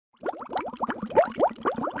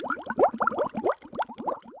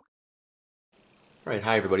Alright,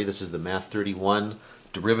 hi everybody, this is the Math 31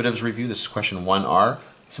 derivatives review. This is question 1R.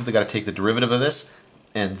 Simply got to take the derivative of this,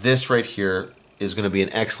 and this right here is going to be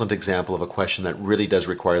an excellent example of a question that really does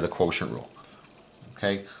require the quotient rule.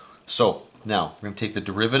 Okay, so now we're going to take the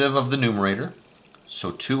derivative of the numerator,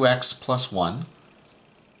 so 2x plus 1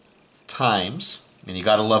 times, and you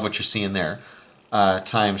got to love what you're seeing there,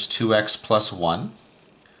 times 2x plus 1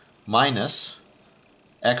 minus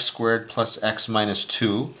x squared plus x minus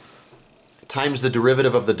 2 times the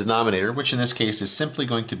derivative of the denominator, which in this case is simply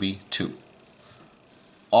going to be 2,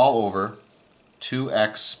 all over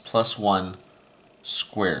 2x plus 1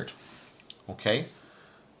 squared. Okay?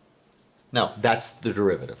 Now, that's the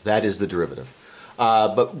derivative. That is the derivative.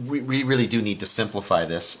 But we really do need to simplify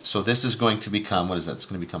this. So this is going to become, what is that? It's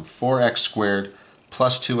going to become 4x squared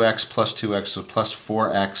plus 2x, so plus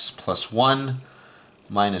 4x plus 1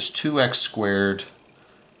 minus 2x squared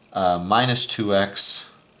minus 2x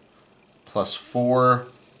plus 4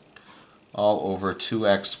 all over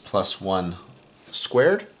 2x plus 1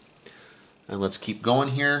 squared. And let's keep going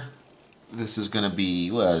here. This is going to be,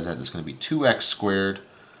 what is that? It's going to be 2x squared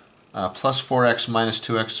plus 4x minus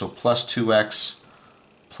 2x, so plus 2x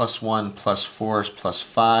plus 1 plus 4 plus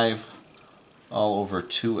 5 all over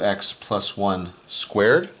 2x plus 1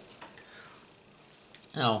 squared.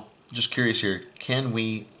 Now, just curious here, can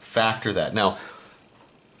we factor that? Now,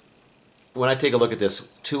 when I take a look at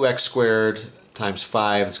this, 2x squared times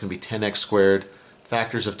 5, it's going to be 10x squared.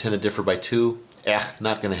 Factors of 10 that differ by 2,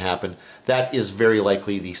 not going to happen. That is very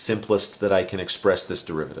likely the simplest that I can express this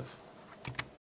derivative.